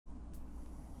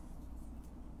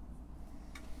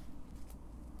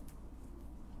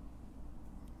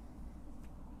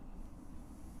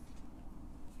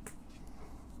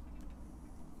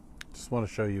just want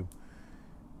to show you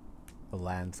the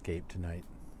landscape tonight.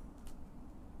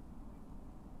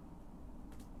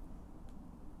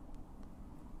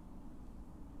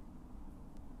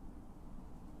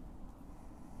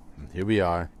 And here we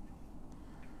are.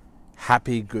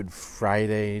 Happy Good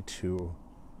Friday to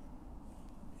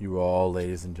you all,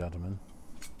 ladies and gentlemen.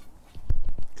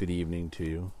 Good evening to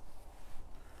you.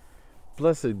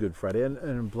 Blessed Good Friday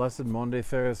and blessed Monday,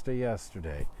 Thursday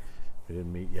yesterday. We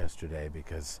didn't meet yesterday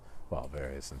because, well,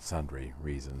 various and sundry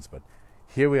reasons, but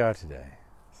here we are today.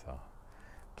 So,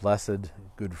 blessed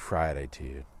Good Friday to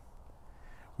you.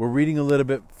 We're reading a little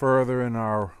bit further in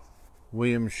our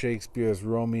William Shakespeare's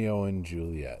Romeo and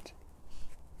Juliet.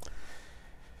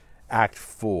 Act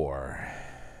 4.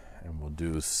 And we'll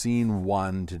do scene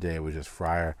 1 today, which is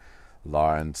Friar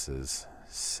Lawrence's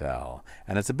cell.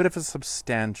 And it's a bit of a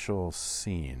substantial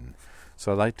scene.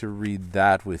 So I'd like to read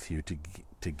that with you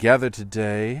together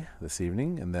today, this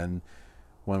evening, and then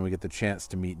when we get the chance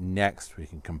to meet next, we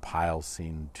can compile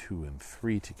scene 2 and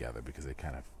 3 together because they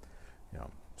kind of,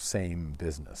 same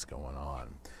business going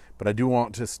on. But I do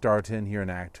want to start in here in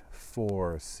Act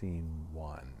 4, scene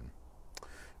 1.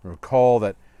 Recall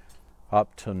that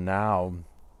up till now,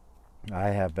 I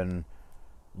have been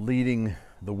leading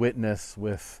the witness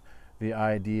with the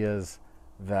ideas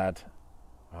that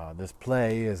this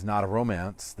play is not a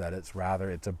romance, that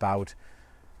it's about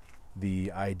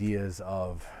the ideas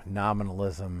of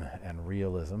nominalism and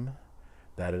realism,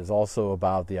 that it is also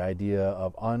about the idea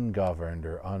of ungoverned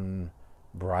or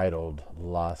unbridled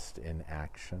lust in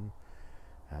action,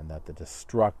 and that the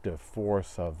destructive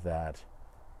force of that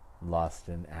lust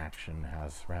in action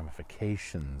has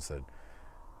ramifications that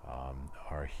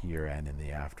are here and in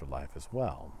the afterlife as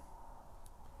well.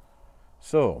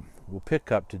 So, we'll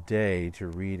pick up today to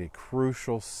read a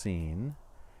crucial scene.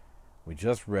 We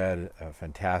just read a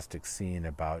fantastic scene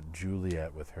about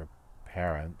Juliet with her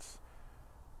parents,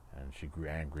 and she grew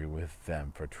angry with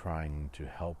them for trying to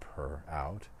help her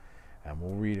out. And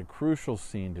we'll read a crucial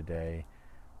scene today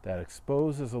that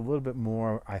exposes a little bit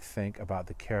more, I think, about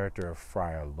the character of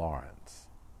Friar Lawrence.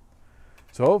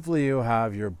 So hopefully you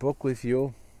have your book with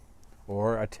you,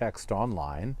 or a text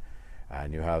online,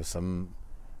 and you have some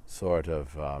sort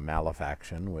of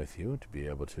malefaction with you to be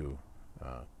able to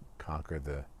conquer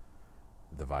the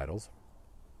vitals.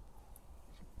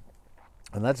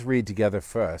 And let's read together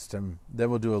first, and then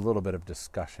we'll do a little bit of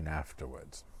discussion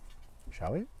afterwards.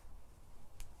 Shall we?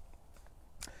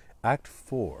 Act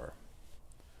 4,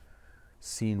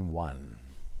 Scene 1,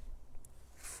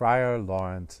 Friar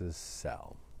Lawrence's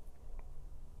cell.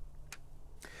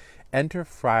 Enter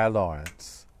Friar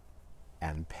Lawrence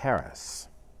and Paris.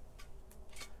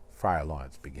 Friar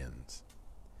Lawrence begins.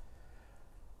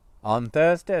 On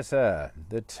Thursday, sir.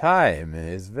 The time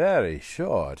is very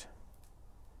short.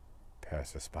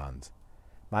 Paris responds,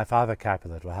 My father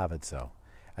Capulet will have it so,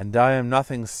 and I am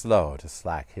nothing slow to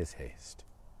slack his haste.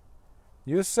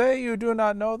 You say you do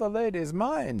not know the lady's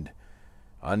mind.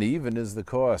 Uneven is the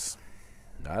course.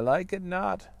 I like it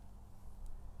not.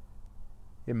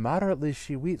 Immoderately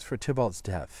she weeps for Tybalt's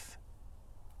death,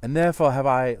 and therefore have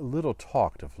I little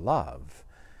talked of love,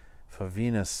 for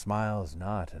Venus smiles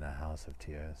not in a house of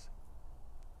tears.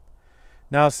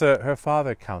 Now, sir, her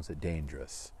father counts it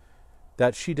dangerous,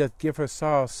 that she doth give her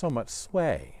sorrow so much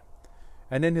sway,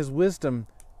 and in his wisdom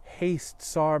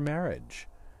hastes our marriage,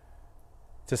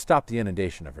 to stop the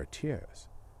inundation of her tears,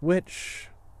 which,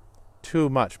 too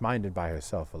much minded by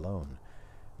herself alone,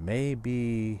 may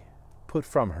be put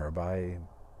from her by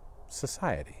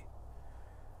society.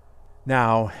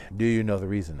 Now, do you know the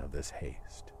reason of this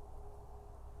haste?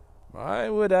 I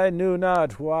would I knew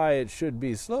not why it should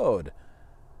be slowed.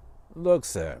 Look,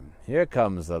 sir, here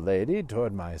comes the lady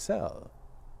toward my cell.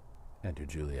 Enter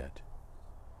Juliet.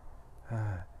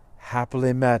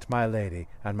 Happily met, my lady,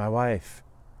 and my wife.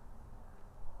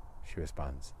 She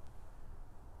responds,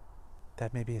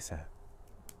 That may be, sir,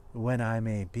 when I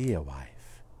may be a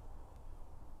wife.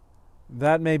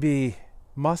 That may be,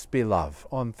 must be, love,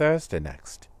 on Thursday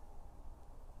next.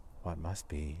 What must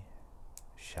be,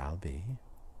 shall be.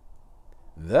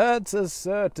 That's a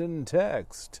certain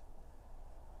text.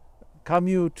 Come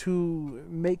you to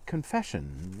make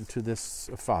confession to this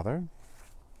father?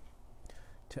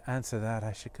 To answer that,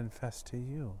 I should confess to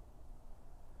you.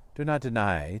 Do not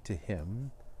deny to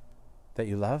him that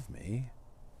you love me.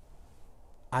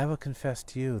 I will confess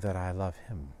to you that I love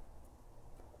him.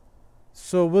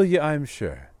 So will you, I am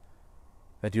sure,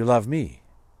 that you love me.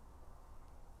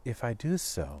 If I do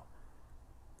so,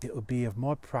 it will be of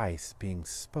more price being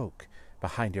spoke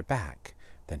behind your back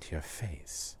than to your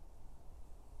face.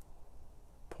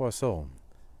 Poor soul,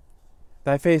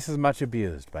 thy face is much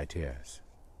abused by tears.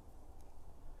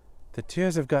 The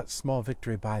tears have got small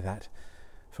victory by that,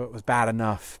 for it was bad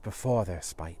enough before their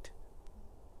spite.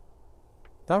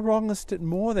 Thou wrongest it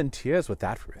more than tears with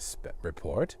that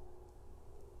report.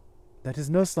 That is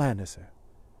no slander, sir,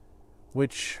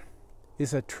 which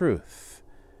is a truth,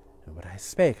 and what I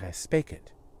spake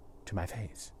it to my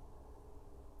face.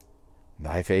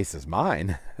 Thy face is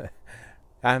mine,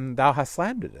 and thou hast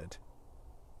slandered it.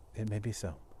 It may be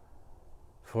so,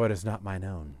 for it is not mine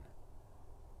own.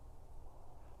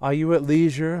 Are you at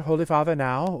leisure, Holy Father,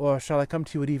 now, or shall I come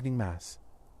to you at evening mass?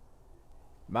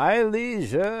 My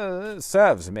leisure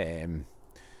serves me,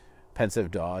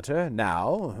 pensive daughter.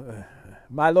 Now,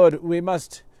 my lord, we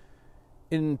must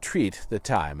entreat the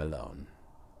time alone.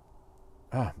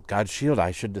 Ah, God shield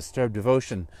I should disturb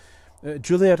devotion.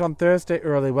 Juliet, on Thursday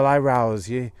early will I rouse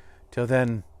ye. Till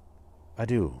then,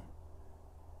 adieu.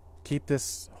 Keep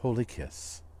this holy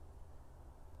kiss.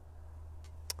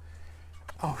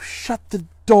 Oh, shut the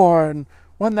door, and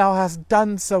when thou hast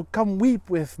done so, come weep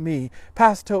with me,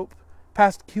 past hope,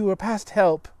 past cure, past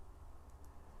help.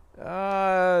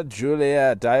 Ah,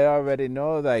 Juliet, I already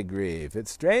know thy grief. It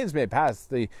strains me past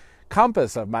the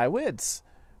compass of my wits.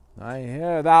 I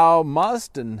hear thou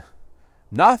must, and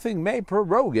nothing may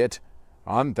prorogue it,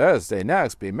 on Thursday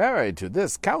next be married to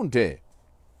this county.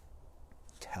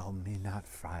 Tell me not,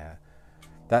 friar,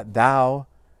 that thou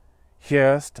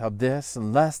hearest of this,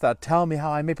 unless thou tell me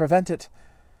how I may prevent it.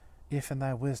 If in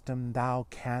thy wisdom thou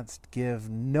canst give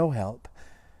no help,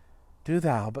 do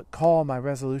thou but call my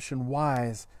resolution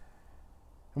wise,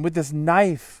 and with this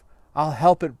knife I'll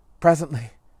help it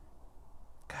presently.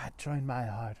 God, join my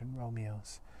heart and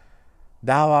Romeo's,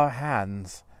 thou our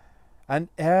hands, and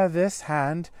ere this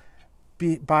hand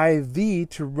be by thee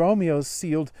to Romeo's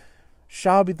sealed,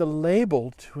 shall be the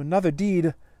label to another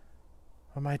deed,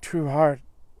 or my true heart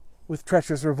with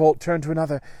treacherous revolt turn to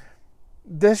another.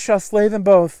 This shall slay them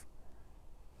both.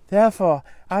 Therefore,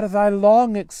 out of thy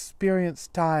long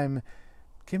experienced time,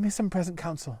 give me some present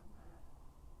counsel.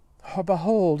 Or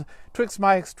behold, twixt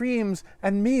my extremes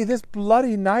and me this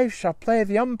bloody knife shall play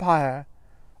the umpire,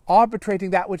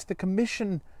 arbitrating that which the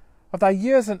commission of thy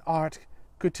years in art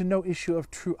could to no issue of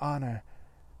true honour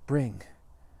bring.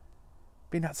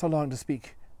 Be not so long to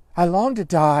speak. I long to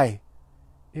die,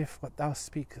 if what thou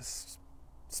speakest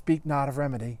speak not of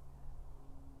remedy.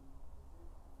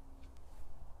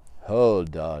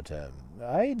 Hold, daughter,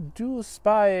 I do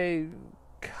spy a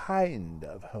kind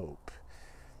of hope,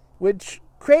 which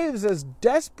craves as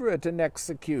desperate an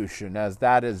execution as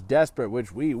that is desperate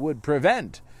which we would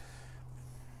prevent.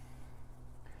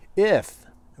 If,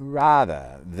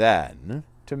 rather than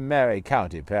to marry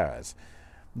County Paris,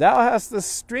 thou hast the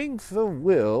strength of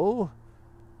will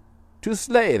to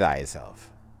slay thyself,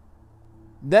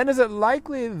 then is it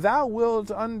likely thou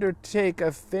wilt undertake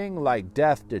a thing like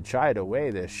death to chide away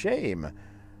the shame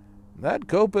that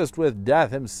copest with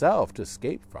death himself to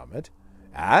escape from it.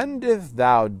 And if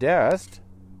thou darest,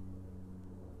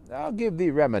 I'll give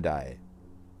thee remedy.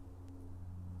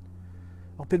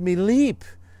 Oh, bid me leap,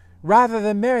 rather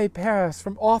than marry Paris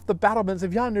from off the battlements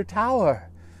of yonder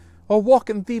tower, or walk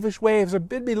in thievish waves, or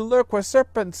bid me lurk where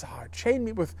serpents are, chain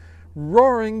me with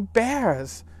roaring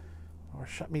bears, or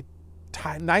shut me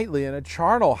nightly in a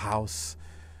charnel house,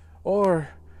 or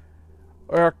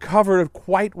covered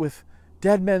quite with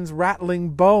dead men's rattling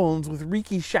bones, with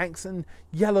reeky shanks and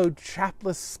yellow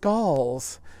chapless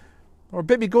skulls, or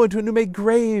bid me go into a new-made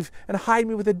grave, and hide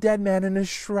me with a dead man in his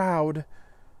shroud.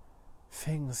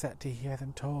 Things that to hear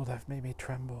them told have made me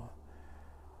tremble.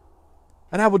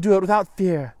 And I will do it without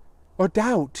fear or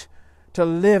doubt, to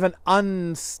live an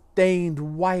unstained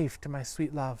wife to my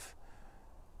sweet love.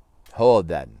 Hold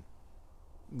then.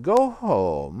 Go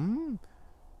home,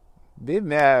 be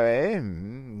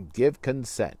merry, give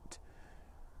consent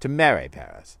to marry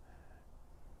Paris.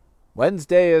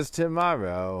 Wednesday is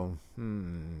tomorrow.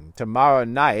 Tomorrow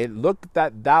night, look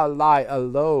that thou lie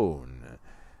alone.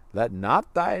 Let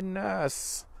not thy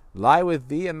nurse lie with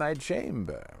thee in thy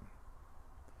chamber.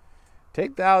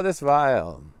 Take thou this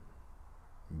vial,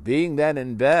 being then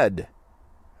in bed,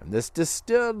 and this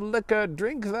distilled liquor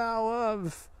drink thou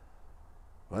of,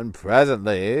 when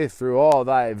presently through all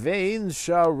thy veins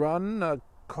shall run a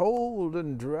cold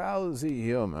and drowsy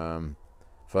humour,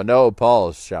 for no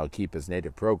pulse shall keep his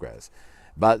native progress,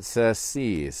 but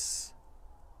surcease.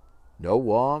 No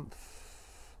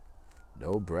warmth,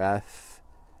 no breath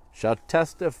shall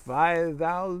testify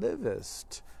thou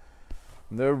livest.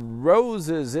 The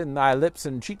roses in thy lips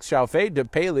and cheeks shall fade to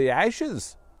paly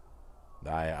ashes.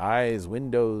 Thy eyes'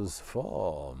 windows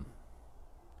fall,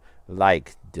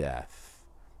 like death,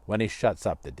 when he shuts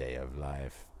up the day of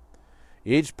life.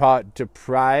 Each part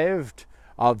deprived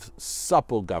of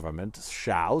supple government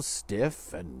shall,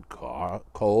 stiff and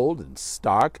cold and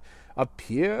stark,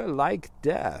 appear like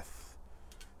death.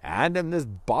 And in this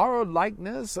borrowed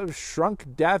likeness of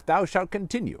shrunk death thou shalt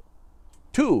continue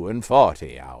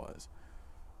 42 hours,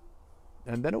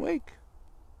 and then awake,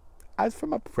 as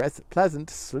from a pleasant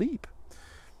sleep.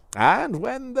 And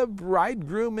when the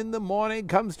bridegroom in the morning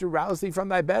comes to rouse thee from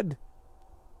thy bed,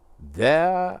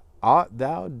 there art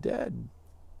thou dead.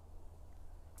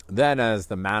 Then, as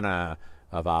the manner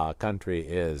of our country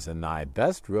is, in thy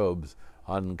best robes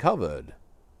uncovered,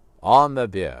 on the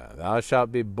bier thou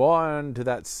shalt be borne to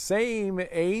that same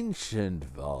ancient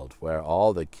vault where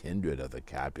all the kindred of the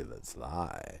Capulets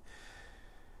lie.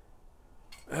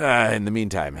 In the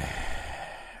meantime,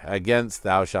 against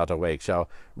thou shalt awake, shall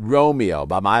Romeo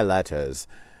by my letters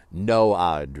know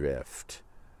our drift,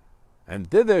 and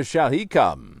thither shall he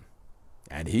come,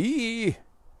 and he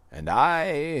and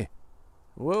I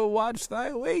will watch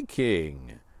thy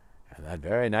waking, and that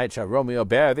very night shall Romeo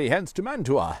bear thee hence to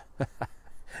Mantua,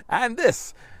 and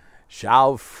this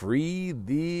shall free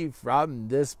thee from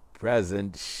this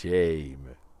present shame,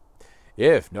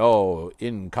 if no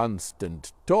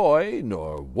inconstant toy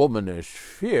nor womanish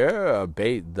fear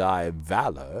abate thy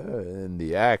valor in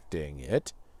the acting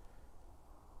it.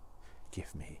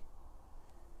 Give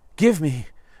me,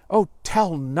 oh,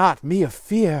 tell not me of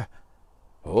fear.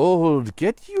 Hold,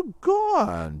 get you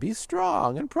gone, be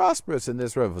strong and prosperous in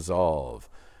this resolve.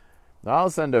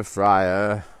 I'll send a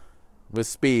friar with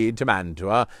speed to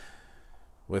Mantua,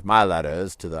 with my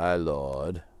letters to thy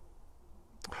lord.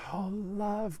 Oh,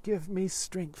 love, give me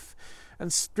strength,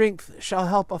 and strength shall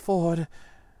help afford.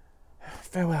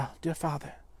 Farewell, dear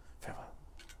father, farewell.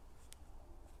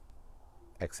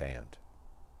 Exeunt.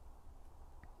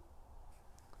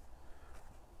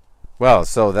 Well,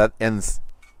 so that ends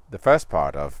the first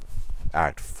part of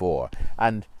Act 4.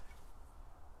 And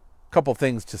a couple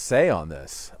things to say on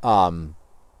this. I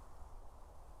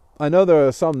know there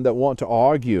are some that want to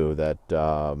argue that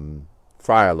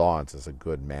Friar Lawrence is a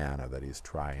good man, or that he's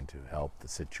trying to help the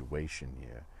situation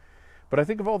here. But I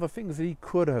think of all the things that he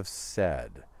could have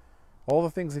said, all the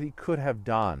things that he could have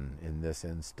done in this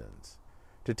instance,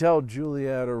 to tell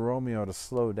Juliet or Romeo to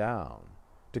slow down,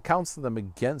 to counsel them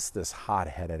against this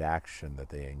hot-headed action that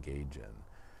they engage in,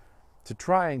 to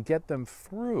try and get them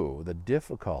through the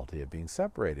difficulty of being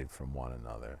separated from one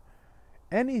another.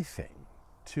 Anything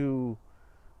to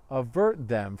avert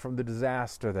them from the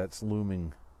disaster that's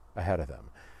looming ahead of them.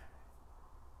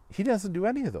 He doesn't do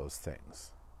any of those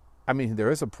things. I mean, there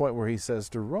is a point where he says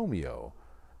to Romeo,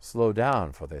 slow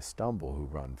down, for they stumble who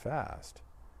run fast.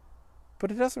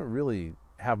 But it doesn't really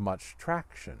have much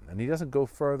traction, and he doesn't go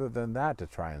further than that to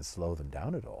try and slow them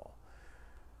down at all.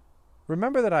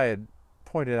 Remember that I had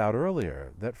pointed out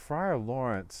earlier that Friar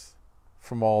Lawrence,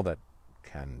 from all that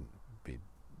can be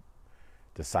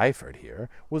deciphered here,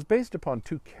 was based upon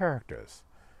two characters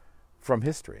from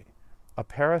history, a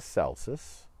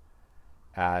Paracelsus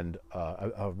and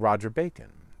a Roger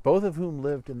Bacon, both of whom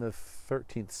lived in the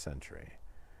 13th century.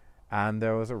 And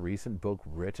there was a recent book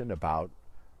written about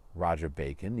Roger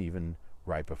Bacon, even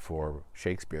right before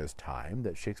Shakespeare's time,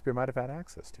 that Shakespeare might have had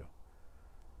access to.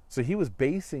 So he was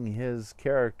basing his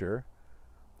character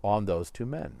on those two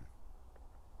men.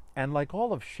 And like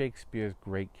all of Shakespeare's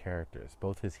great characters,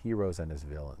 both his heroes and his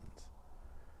villains,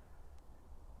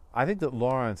 I think that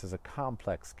Lawrence is a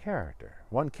complex character.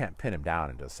 One can't pin him down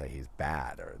and just say he's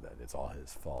bad or that it's all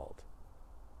his fault.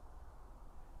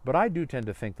 But I do tend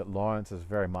to think that Lawrence is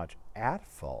very much at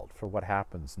fault for what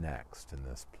happens next in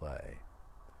this play.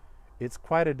 It's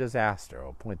quite a disaster.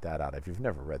 I'll point that out. If you've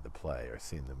never read the play or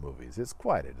seen the movies, it's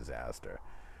quite a disaster.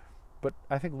 But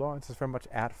I think Lawrence is very much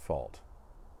at fault.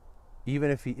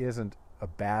 Even if he isn't a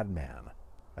bad man,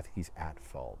 I think he's at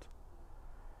fault.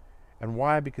 And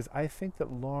why? Because I think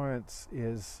that Lawrence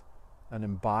is an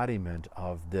embodiment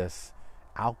of this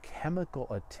alchemical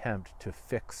attempt to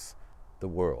fix the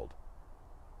world,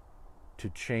 to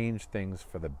change things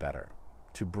for the better,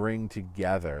 to bring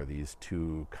together these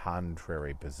two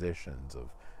contrary positions of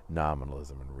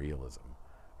nominalism and realism,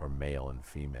 or male and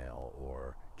female,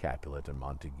 or Capulet and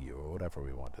Montague, or whatever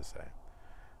we want to say.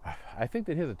 I think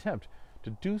that his attempt to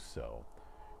do so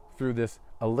through this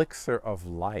elixir of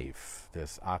life,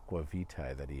 this aqua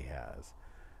vitae that he has,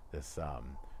 this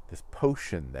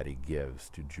potion that he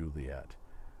gives to Juliet,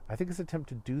 I think his attempt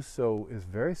to do so is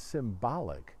very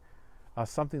symbolic of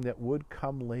something that would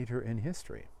come later in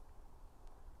history.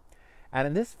 And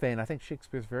in this vein, I think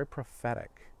Shakespeare is very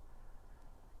prophetic.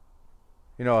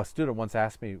 You know, a student once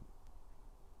asked me,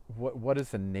 what is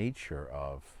the nature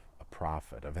of a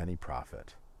prophet, of any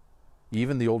prophet?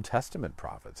 Even the Old Testament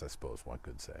prophets, I suppose one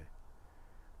could say.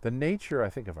 The nature, I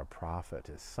think, of a prophet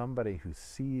is somebody who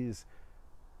sees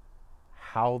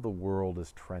how the world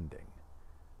is trending,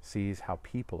 sees how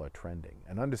people are trending,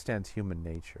 and understands human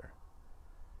nature,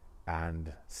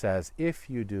 and says, if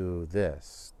you do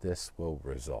this, this will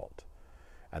result.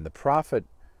 And the prophet,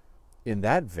 in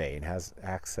that vein, has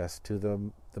access to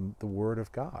the Word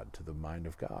of God, to the mind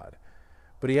of God.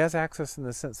 But he has access in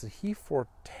the sense that he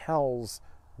foretells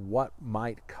what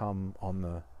might come on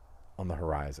the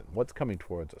horizon, what's coming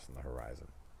towards us on the horizon.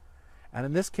 And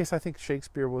in this case, I think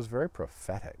Shakespeare was very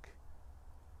prophetic,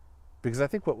 because I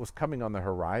think what was coming on the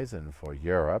horizon for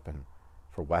Europe and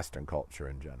for Western culture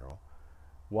in general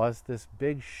was this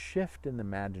big shift in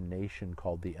imagination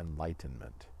called the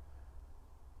Enlightenment.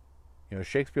 You know,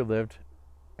 Shakespeare lived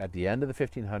at the end of the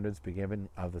 1500s, beginning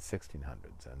of the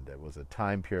 1600s, and it was a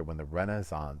time period when the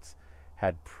Renaissance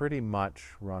had pretty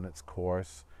much run its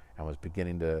course and was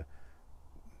beginning to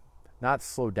not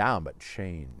slow down, but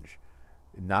change.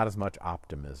 Not as much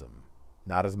optimism,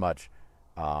 not as much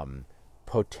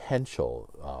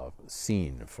potential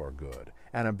seen for good,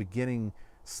 and a beginning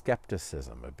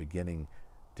skepticism, a beginning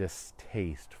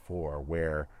distaste for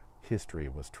where history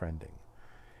was trending.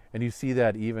 And you see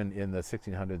that even in the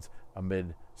 1600s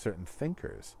amid certain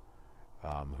thinkers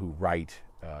who write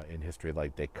in history,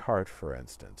 like Descartes, for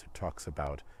instance, who talks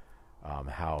about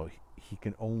how he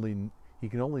can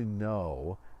only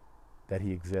know that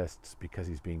he exists because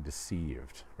he's being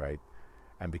deceived, right?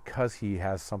 And because he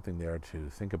has something there to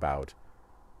think about,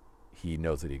 he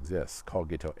knows that he exists.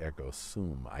 Cogito ergo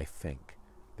sum, I think,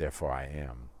 therefore I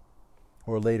am.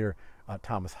 Or later,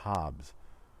 Thomas Hobbes,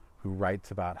 who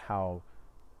writes about how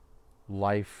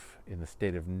life in the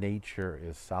state of nature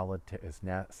is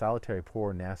solitary,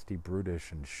 poor, nasty,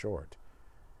 brutish, and short.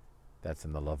 That's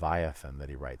in the Leviathan that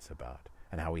he writes about.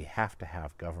 And how we have to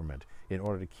have government in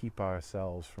order to keep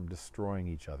ourselves from destroying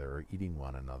each other or eating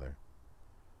one another.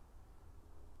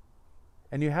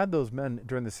 And you had those men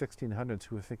during the 1600s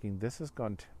who were thinking, this has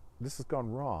gone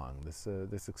wrong.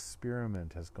 This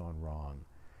experiment has gone wrong,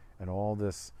 and all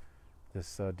this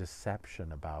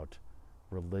deception about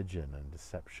religion and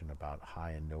deception about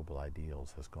high and noble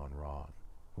ideals has gone wrong.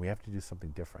 We have to do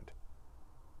something different.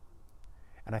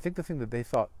 And I think the thing that they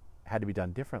thought had to be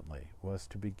done differently was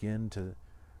to begin to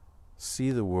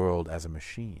see the world as a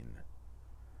machine,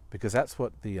 because that's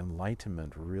what the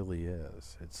Enlightenment really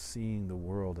is. It's seeing the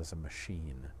world as a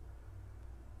machine.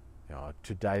 You know,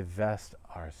 to divest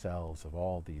ourselves of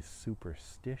all these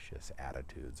superstitious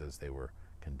attitudes, as they were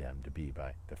condemned to be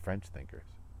by the French thinkers.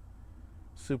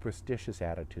 Superstitious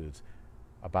attitudes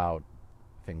about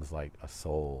things like a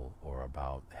soul, or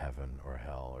about heaven or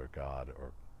hell or God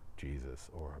or Jesus,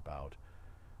 or about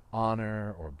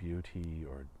honor or beauty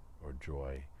or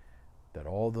joy, that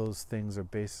all those things are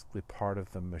basically part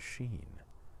of the machine.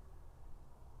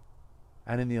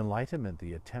 And in the Enlightenment,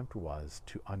 the attempt was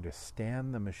to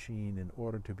understand the machine in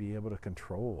order to be able to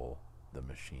control the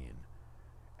machine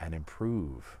and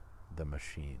improve the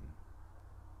machine.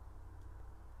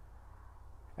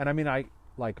 And I mean,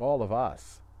 like all of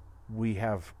us, we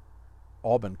have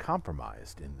all been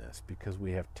compromised in this because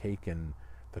we have taken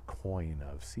the coin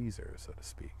of Caesar, so to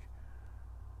speak.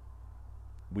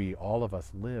 All of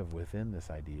us live within this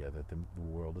idea that the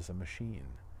world is a machine.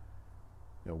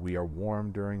 You know, we are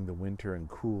warm during the winter and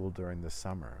cool during the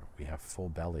summer. We have full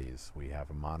bellies. We have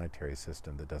a monetary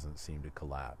system that doesn't seem to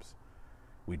collapse.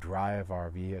 We drive our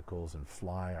vehicles and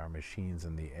fly our machines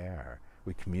in the air.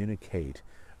 We communicate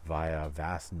via a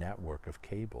vast network of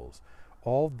cables.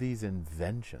 All these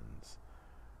inventions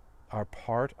are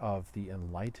part of the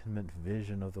Enlightenment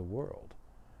vision of the world.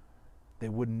 They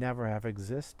would never have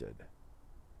existed,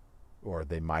 or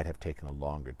they might have taken a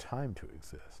longer time to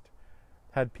exist,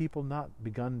 had people not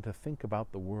begun to think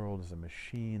about the world as a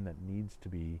machine that needs to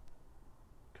be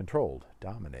controlled,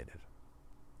 dominated,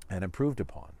 and improved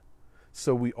upon.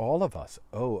 So we, all of us,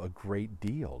 owe a great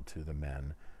deal to the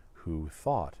men who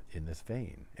thought in this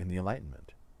vein, in the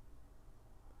Enlightenment.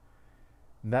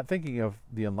 And that thinking of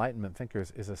the Enlightenment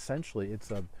thinkers is essentially,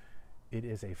 it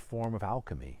is a form of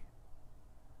alchemy.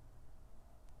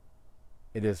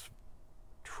 It is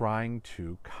trying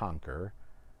to conquer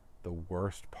the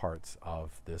worst parts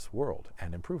of this world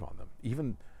and improve on them.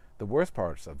 Even the worst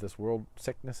parts of this world,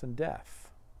 sickness and death.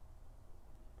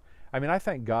 I mean, I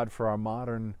thank God for our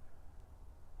modern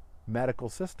medical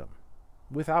system,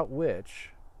 without which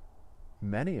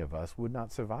many of us would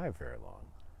not survive very long.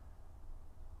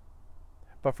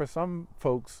 But for some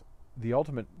folks, the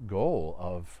ultimate goal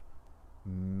of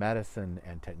medicine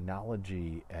and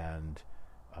technology and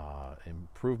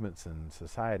improvements in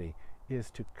society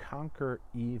is to conquer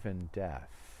even death.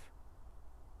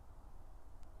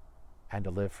 and to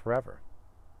live forever,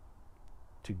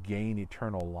 to gain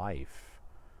eternal life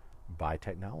by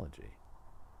technology.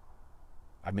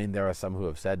 I mean, there are some who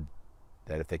have said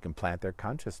that if they can plant their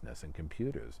consciousness in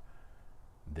computers,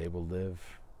 they will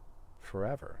live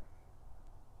forever.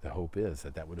 The hope is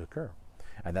that that would occur.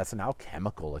 And that's an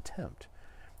alchemical attempt.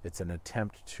 It's an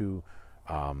attempt to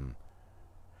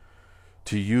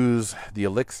use the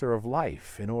elixir of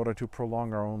life in order to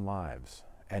prolong our own lives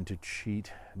and to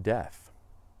cheat death.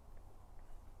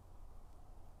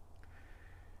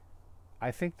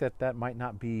 I think that that might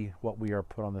not be what we are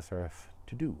put on this earth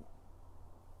to do.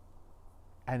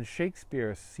 And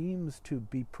Shakespeare seems to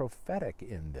be prophetic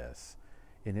in this,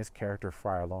 in his character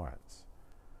Friar Lawrence,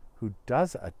 who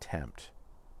does attempt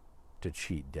to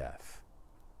cheat death.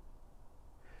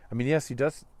 I mean, yes, he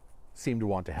does seem to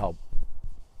want to help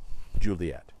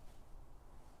Juliet.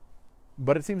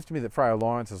 But it seems to me that Friar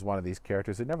Lawrence is one of these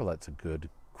characters who never lets a good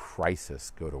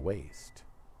crisis go to waste.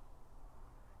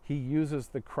 He uses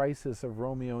the crisis of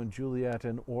Romeo and Juliet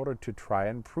in order to try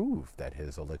and prove that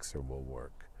his elixir will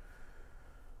work.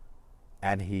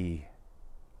 And he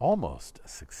almost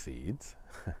succeeds,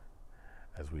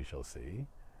 as we shall see.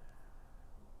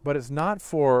 But it's not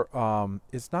for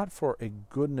a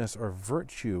goodness or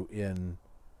virtue in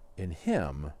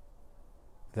him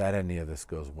that any of this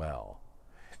goes well.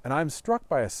 And I'm struck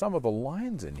by some of the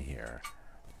lines in here,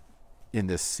 in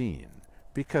this scene,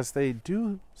 because they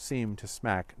do seem to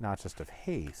smack not just of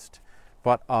haste,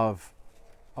 but of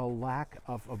a lack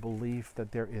of a belief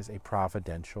that there is a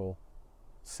providential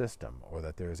system or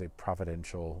that there is a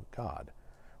providential God.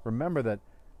 Remember that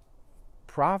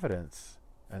providence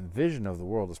and vision of the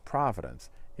world as providence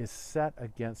is set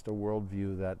against a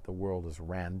worldview that the world is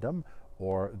random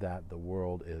or that the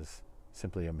world is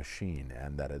simply a machine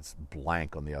and that it's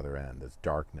blank on the other end, it's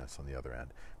darkness on the other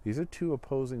end. These are two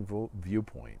opposing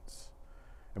viewpoints.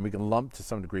 And we can lump, to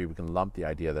some degree, we can lump the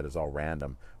idea that it's all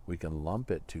random, we can lump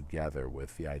it together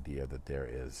with the idea that there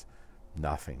is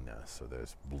nothingness or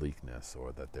there's bleakness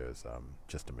or that there's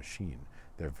just a machine.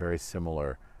 They're very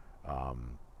similar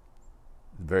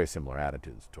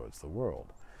attitudes towards the world.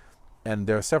 And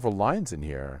there are several lines in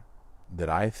here that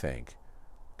I think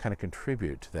kind of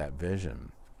contribute to that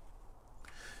vision.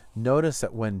 Notice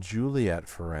that when Juliet,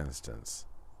 for instance,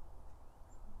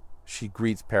 she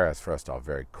greets Paris, first off,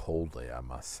 very coldly, I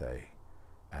must say,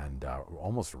 and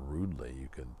almost rudely.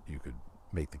 You could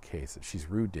make the case that she's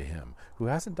rude to him, who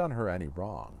hasn't done her any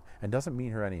wrong and doesn't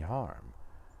mean her any harm.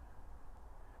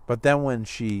 But then when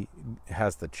she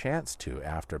has the chance to,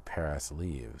 after Paris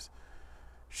leaves,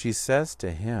 she says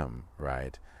to him,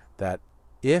 right, that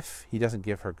if he doesn't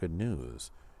give her good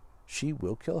news, she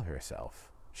will kill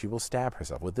herself. She will stab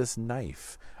herself with this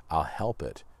knife. I'll help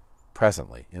it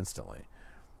presently, instantly.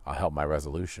 I'll help my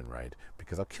resolution, right,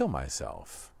 because I'll kill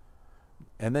myself.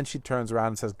 And then she turns around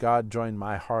and says, God joined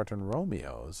my heart and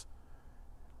Romeo's,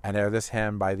 and ere this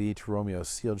hand by thee to Romeo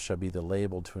sealed shall be the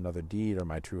label to another deed, or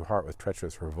my true heart with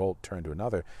treacherous revolt turned to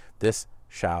another, this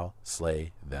shall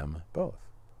slay them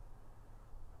both.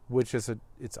 Which is,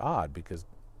 it's odd, because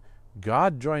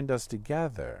God joined us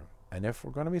together, and if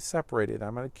we're going to be separated,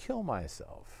 I'm going to kill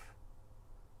myself,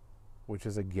 which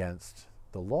is against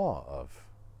the law of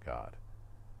God.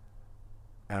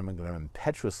 And I'm going to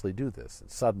impetuously do this,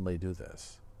 and suddenly do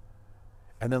this.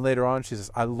 And then later on she says,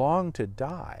 I long to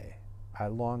die. I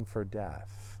long for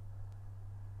death.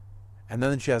 And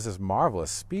then she has this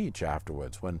marvelous speech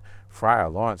afterwards when Friar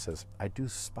Lawrence says, I do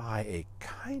spy a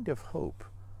kind of hope.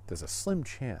 There's a slim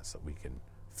chance that we can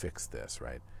fix this,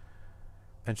 right?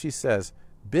 And she says,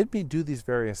 bid me do these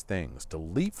various things, to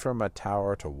leap from a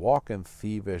tower, to walk in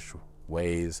thievish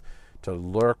ways, to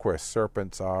lurk where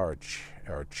serpents are,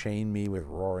 or chain me with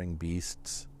roaring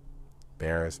beasts,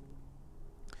 bears,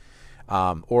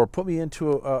 or put me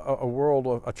into a world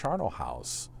of a charnel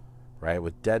house, right,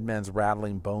 with dead men's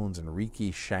rattling bones and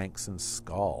reeky shanks and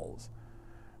skulls.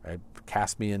 Right?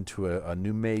 Cast me into a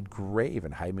new-made grave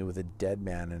and hide me with a dead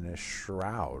man in a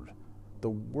shroud. The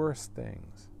worst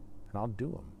things, and I'll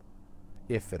do them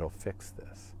if it'll fix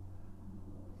this.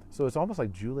 So it's almost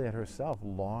like Juliet herself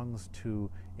longs to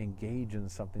engage in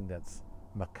something that's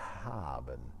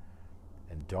macabre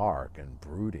and dark and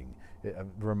brooding. It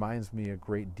reminds me a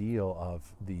great deal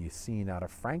of the scene out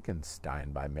of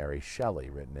Frankenstein by Mary Shelley,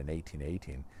 written in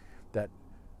 1818, that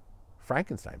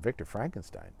Frankenstein, Victor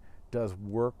Frankenstein, does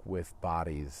work with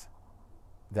bodies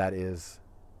that is,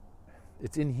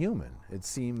 it's inhuman. It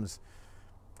seems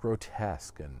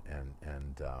grotesque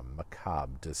and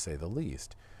macabre, to say the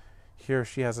least. Here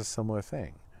she has a similar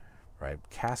thing, right?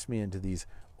 Cast me into these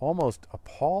almost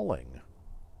appalling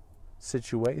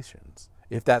situations,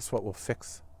 if that's what will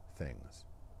fix things.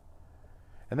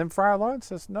 And then Friar Lawrence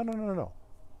says, no, no, no, no, no.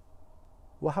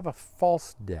 We'll have a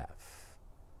false death.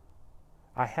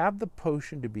 I have the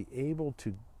potion to be able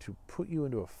to put you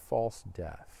into a false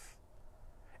death,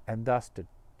 and thus to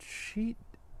cheat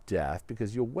death,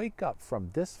 because you'll wake up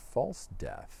from this false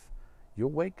death.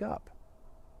 You'll wake up.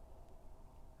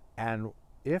 And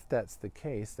if that's the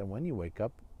case, then when you wake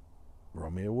up,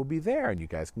 Romeo will be there, and you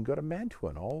guys can go to Mantua,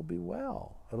 and all will be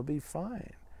well. It'll be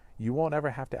fine. You won't ever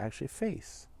have to actually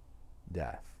face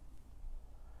death.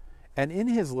 And in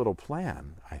his little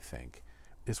plan, I think,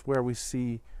 is where we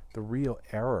see the real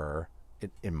error,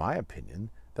 in my opinion,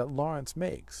 that Lawrence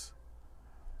makes.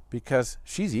 Because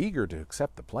she's eager to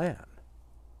accept the plan.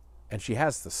 And she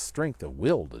has the strength of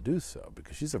will to do so,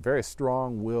 because she's a very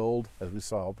strong-willed, as we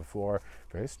saw before,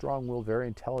 very strong-willed, very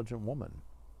intelligent woman.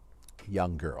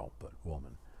 Young girl, but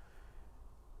woman.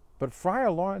 But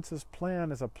Friar Lawrence's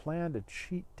plan is a plan to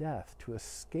cheat death, to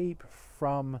escape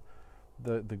from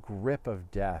the grip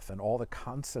of death and all the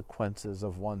consequences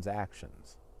of one's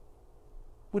actions.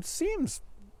 Which seems,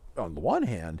 on the one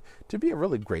hand, to be a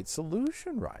really great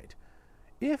solution, right?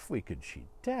 If we could cheat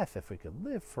death, if we could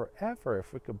live forever,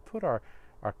 if we could put our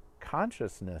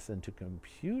consciousness into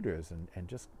computers and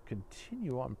just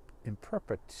continue on in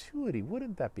perpetuity,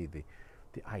 wouldn't that be the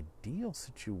ideal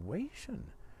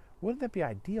situation? Wouldn't that be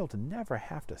ideal to never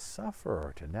have to suffer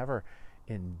or to never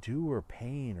endure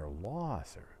pain or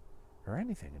loss or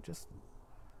anything, and just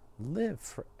live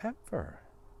forever?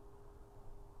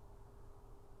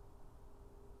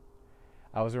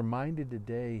 I was reminded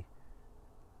today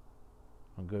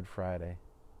on Good Friday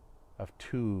of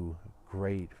two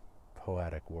great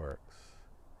poetic works,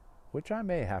 which I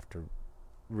may have to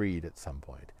read at some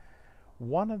point.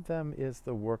 One of them is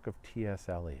the work of T.S.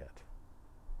 Eliot,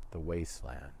 The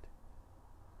Wasteland.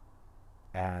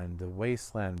 And The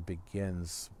Wasteland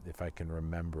begins, if I can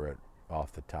remember it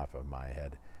off the top of my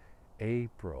head,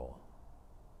 April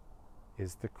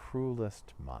is the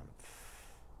cruelest month.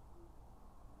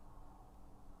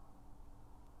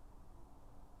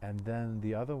 And then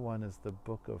the other one is the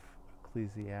book of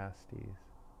Ecclesiastes.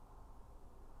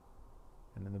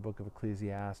 And in the book of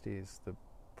Ecclesiastes, the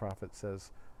prophet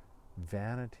says,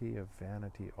 vanity of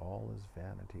vanity, all is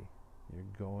vanity. You're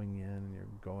going in, you're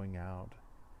going out.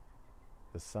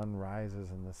 The sun rises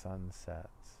and the sun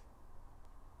sets.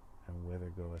 And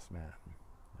whither goeth man?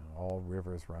 And all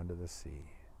rivers run to the sea.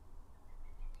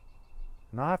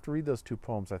 And I'll have to read those two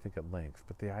poems, I think, at length.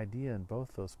 But the idea in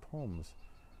both those poems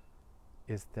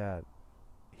is that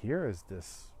here is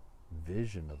this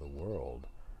vision of the world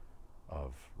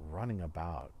of running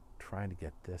about, trying to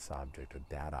get this object or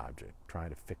that object,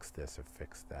 trying to fix this or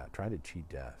fix that, trying to cheat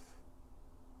death.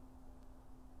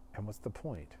 And what's the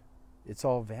point? It's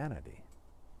all vanity.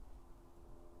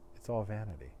 It's all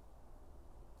vanity.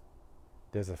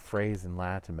 There's a phrase in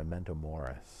Latin, memento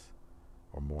moris,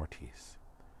 or mortis.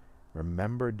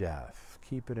 Remember death.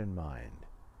 Keep it in mind.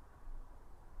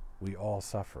 We all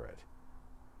suffer it.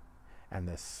 And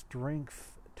the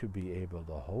strength to be able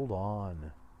to hold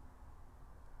on,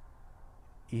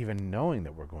 even knowing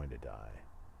that we're going to die,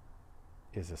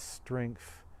 is a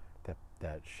strength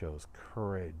that shows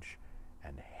courage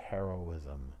and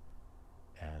heroism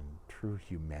and true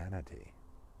humanity.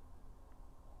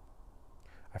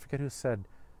 I forget who said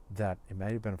that, it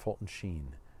might have been Fulton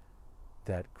Sheen,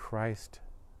 that Christ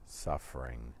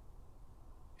suffering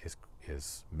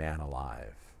is man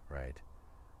alive, right?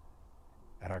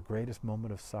 At our greatest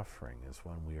moment of suffering is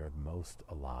when we are most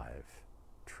alive,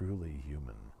 truly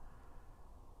human.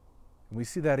 And we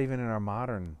see that even in our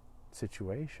modern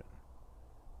situation.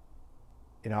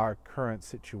 In our current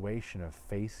situation of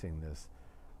facing this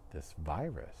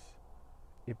virus,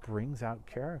 it brings out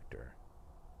character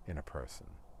in a person.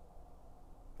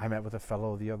 I met with a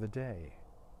fellow the other day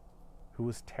who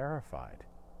was terrified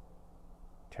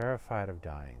of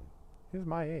dying. He was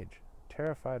my age,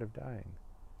 terrified of dying.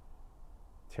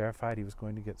 Terrified he was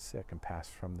going to get sick and pass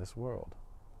from this world.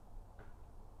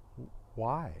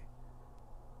 Why?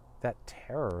 That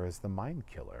terror is the mind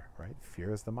killer, right?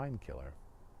 Fear is the mind killer.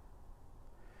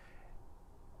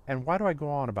 And why do I go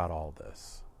on about all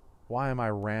this? Why am I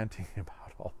ranting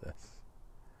about all this?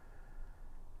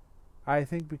 I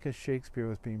think because Shakespeare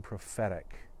was being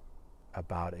prophetic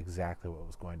about exactly what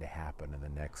was going to happen in the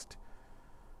next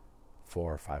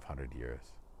 400 or 500 years.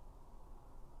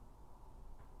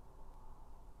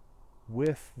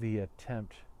 With the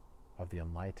attempt of the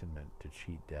Enlightenment to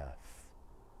cheat death,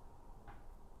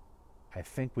 I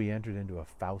think we entered into a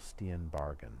Faustian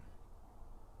bargain.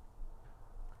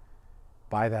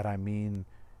 By that I mean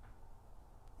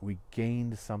we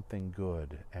gained something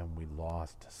good and we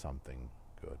lost something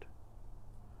good.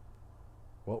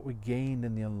 what we gained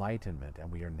in the Enlightenment, and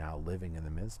we are now living in the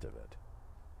midst of it,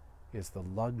 is the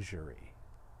luxury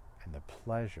and the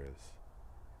pleasures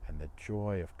and the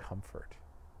joy of comfort.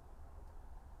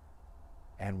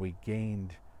 And we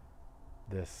gained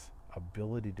this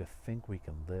ability to think we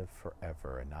can live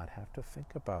forever and not have to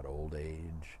think about old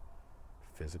age,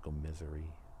 physical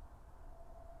misery,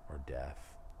 or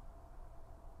death.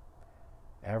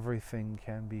 Everything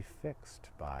can be fixed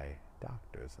by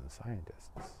doctors and scientists.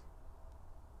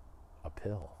 A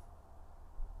pill.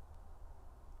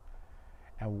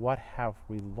 And what have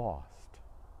we lost?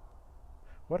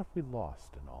 What have we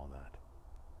lost in all that?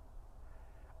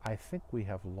 I think we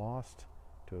have lost,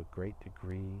 to a great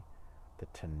degree, the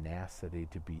tenacity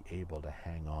to be able to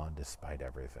hang on despite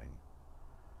everything.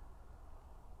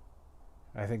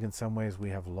 I think in some ways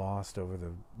we have lost over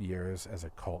the years as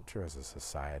a culture, as a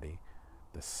society,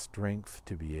 the strength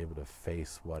to be able to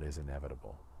face what is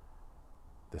inevitable.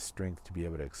 The strength to be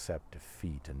able to accept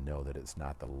defeat and know that it's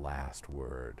not the last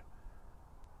word.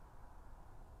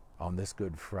 On this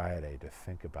Good Friday, to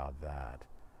think about that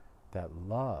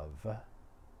love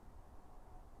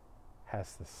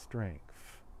has the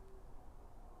strength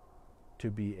to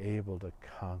be able to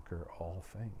conquer all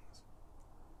things.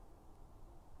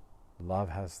 Love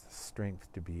has the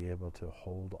strength to be able to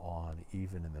hold on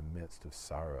even in the midst of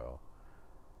sorrow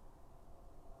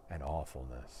and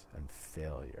awfulness and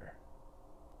failure.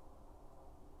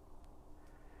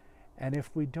 And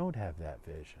if we don't have that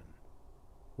vision,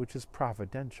 which is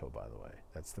providential, by the way,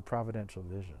 that's the providential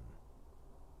vision,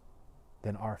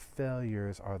 then our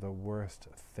failures are the worst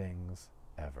things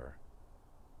ever.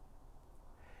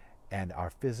 And our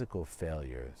physical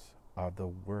failures are the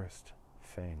worst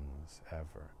things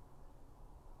ever.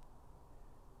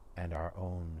 And our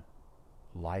own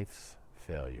life's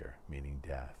failure, meaning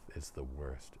death, is the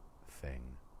worst thing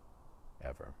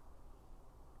ever.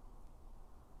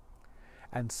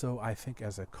 And so I think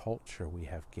as a culture we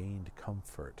have gained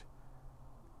comfort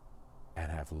and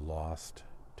have lost,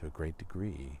 to a great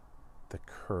degree, the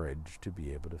courage to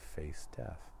be able to face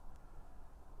death.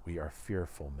 We are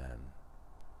fearful men.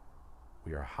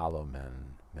 We are hollow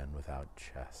men, men without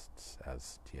chests,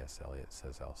 as T.S. Eliot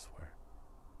says elsewhere.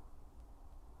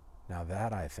 Now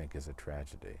that, I think, is a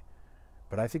tragedy.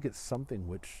 But I think it's something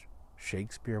which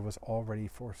Shakespeare was already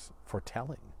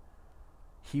foretelling.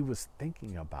 He was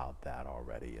thinking about that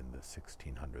already in the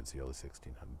 1600s, the early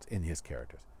 1600s, in his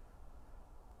characters.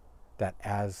 That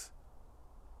as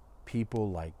people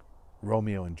like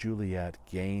Romeo and Juliet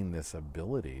gain this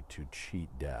ability to cheat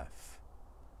death,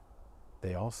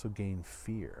 they also gain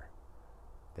fear.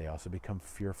 They also become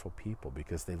fearful people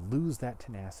because they lose that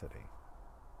tenacity.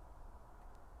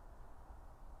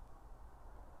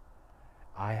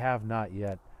 I have not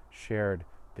yet shared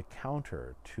the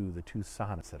counter to the two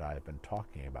sonnets that I have been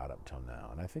talking about up till now,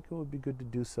 and I think it would be good to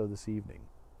do so this evening.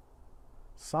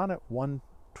 Sonnet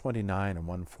 129 and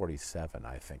 147,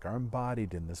 I think, are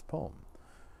embodied in this poem,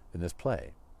 in this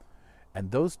play.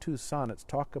 And those two sonnets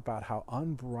talk about how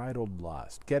unbridled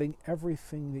lust, getting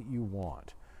everything that you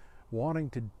want, wanting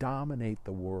to dominate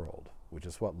the world, which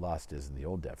is what lust is in the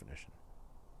old definition,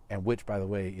 and which, by the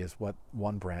way, is what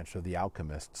one branch of the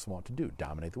alchemists want to do,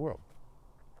 dominate the world.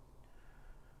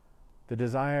 The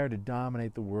desire to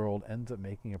dominate the world ends up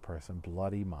making a person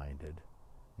bloody-minded,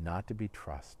 not to be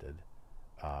trusted,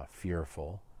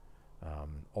 fearful,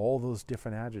 all those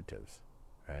different adjectives,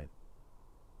 right?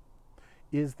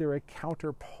 Is there a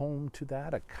counter poem to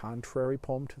that, a contrary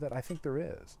poem to that? I think there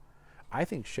is. I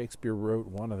think Shakespeare wrote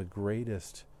one of the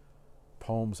greatest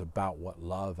poems about what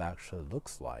love actually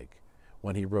looks like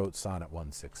when he wrote Sonnet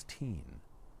 116.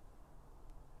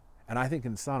 And I think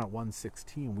in Sonnet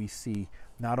 116 we see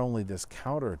not only this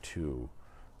counter to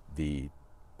the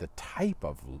type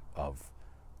of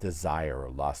desire or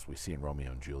lust we see in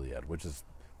Romeo and Juliet, which is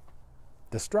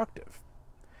destructive,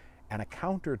 and a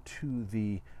counter to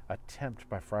the attempt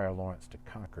by Friar Lawrence to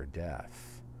conquer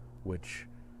death, which,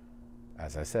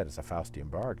 as I said, is a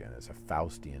Faustian bargain, is a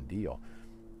Faustian deal.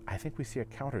 I think we see a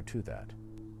counter to that.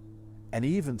 And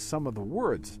even some of the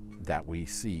words that we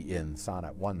see in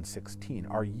Sonnet 116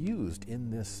 are used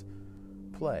in this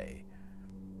play,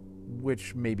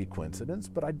 which may be coincidence,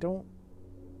 but I don't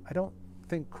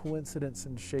think coincidence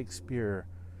and Shakespeare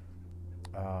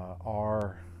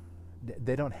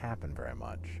they don't happen very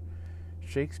much.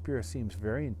 Shakespeare seems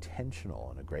very intentional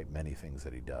in a great many things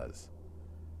that he does.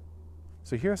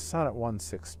 So here's Sonnet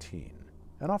 116,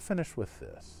 and I'll finish with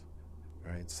this.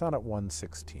 Right? Sonnet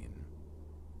 116.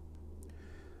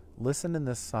 Listen in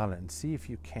this sonnet and see if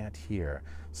you can't hear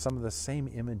some of the same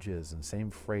images and same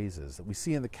phrases that we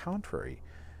see in the contrary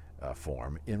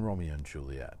form in Romeo and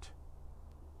Juliet.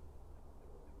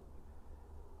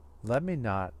 Let me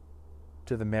not,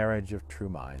 to the marriage of true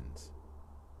minds,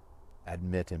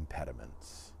 admit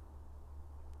impediments.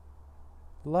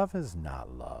 Love is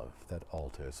not love that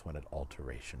alters when it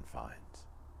alteration finds,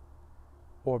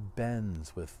 or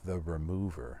bends with the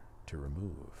remover to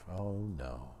remove. Oh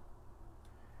no.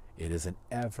 It is an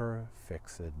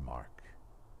ever-fixed mark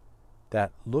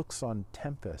that looks on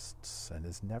tempests and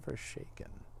is never shaken.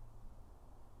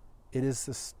 It is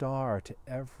the star to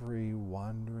every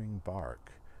wandering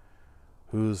bark,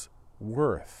 whose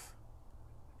worth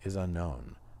is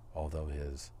unknown, although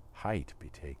his height be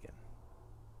taken.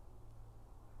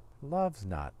 Love's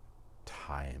not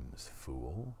time's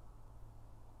fool,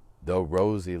 though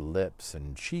rosy lips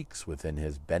and cheeks within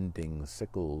his bending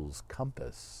sickle's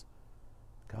compass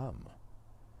come.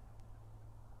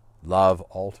 Love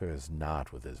alters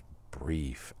not with his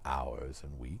brief hours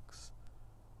and weeks,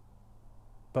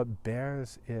 but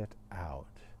bears it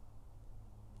out,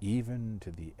 even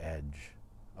to the edge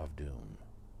of doom.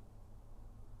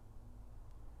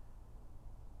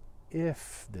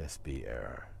 If this be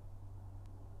error,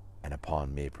 and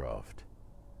upon me proved,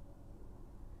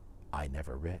 I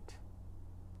never writ,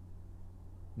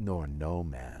 nor no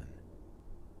man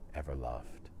ever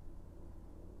loved.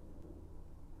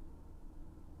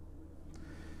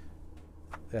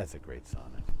 That's a great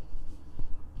sonnet.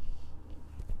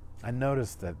 I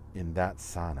noticed that in that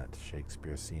sonnet,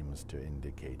 Shakespeare seems to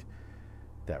indicate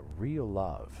that real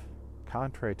love,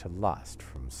 contrary to lust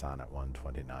from sonnet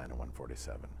 129 and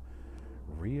 147,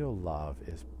 real love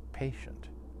is patient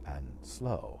and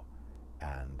slow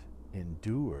and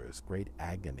endures great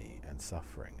agony and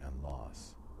suffering and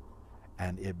loss.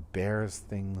 And it bears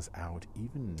things out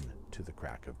even to the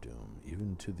crack of doom,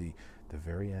 even to the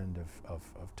very end of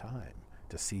time,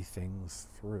 to see things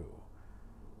through.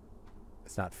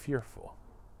 It's not fearful.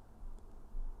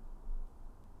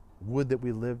 Would that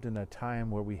we lived in a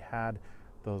time where we had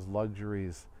those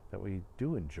luxuries that we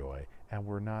do enjoy and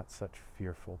we're not such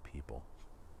fearful people.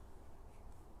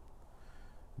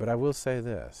 But I will say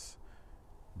this,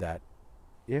 that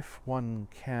if one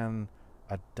can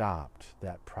adopt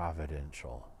that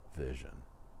providential vision,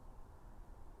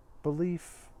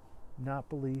 belief, not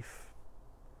belief,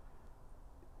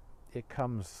 it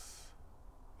comes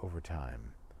over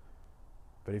time.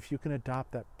 But if you can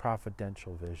adopt that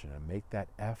providential vision and make that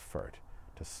effort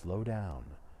to slow down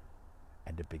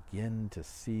and to begin to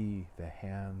see the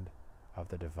hand of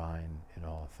the divine in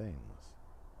all things,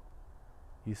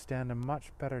 you stand a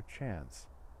much better chance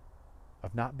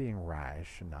of not being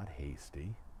rash and not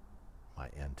hasty, my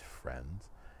ent friends,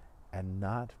 and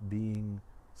not being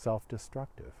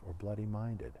self-destructive or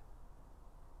bloody-minded,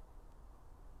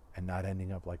 and not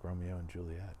ending up like Romeo and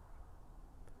Juliet.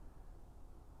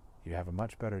 You have a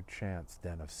much better chance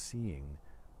then of seeing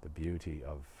the beauty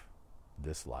of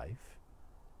this life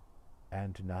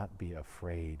and to not be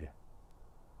afraid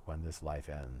when this life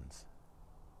ends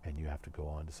and you have to go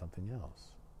on to something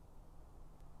else.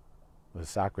 It was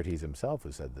Socrates himself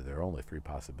who said that there are only three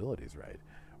possibilities, right?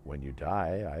 When you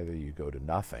die, either you go to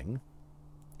nothing,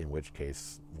 in which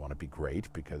case you want to be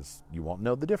great because you won't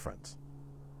know the difference.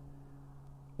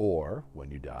 Or, when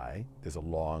you die, there's a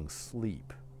long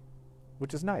sleep,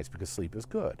 which is nice because sleep is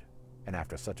good. And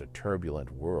after such a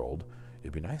turbulent world,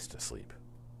 it'd be nice to sleep.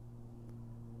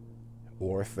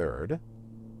 Or third,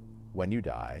 when you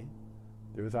die,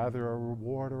 there is either a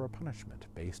reward or a punishment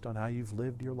based on how you've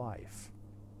lived your life.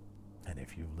 And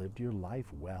if you've lived your life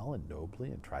well and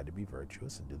nobly and tried to be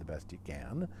virtuous and do the best you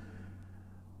can,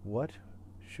 what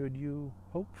should you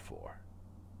hope for?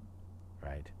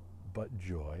 Right? But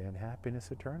joy and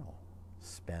happiness eternal.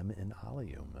 Spem in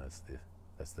alium,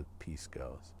 as the piece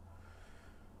goes.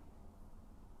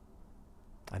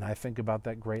 And I think about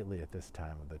that greatly at this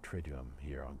time of the Triduum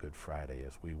here on Good Friday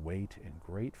as we wait in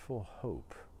grateful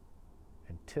hope,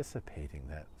 anticipating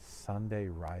that Sunday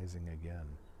rising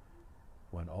again,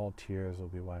 when all tears will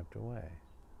be wiped away,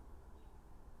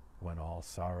 when all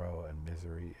sorrow and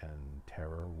misery and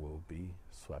terror will be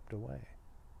swept away,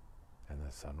 and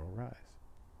the sun will rise.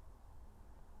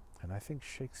 And I think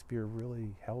Shakespeare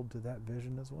really held to that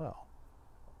vision as well,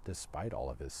 despite all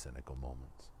of his cynical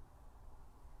moments.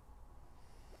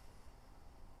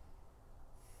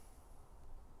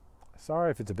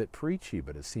 Sorry if it's a bit preachy,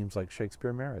 but it seems like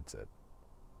Shakespeare merits it,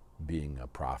 being a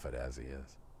prophet as he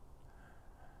is.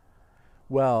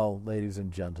 Well, ladies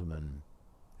and gentlemen,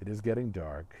 it is getting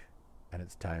dark, and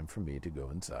it's time for me to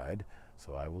go inside,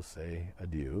 so I will say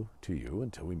adieu to you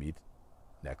until we meet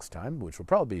next time, which will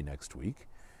probably be next week.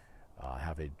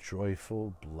 Have a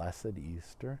joyful, blessed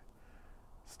Easter.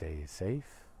 Stay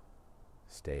safe.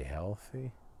 Stay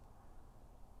healthy.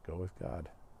 Go with God.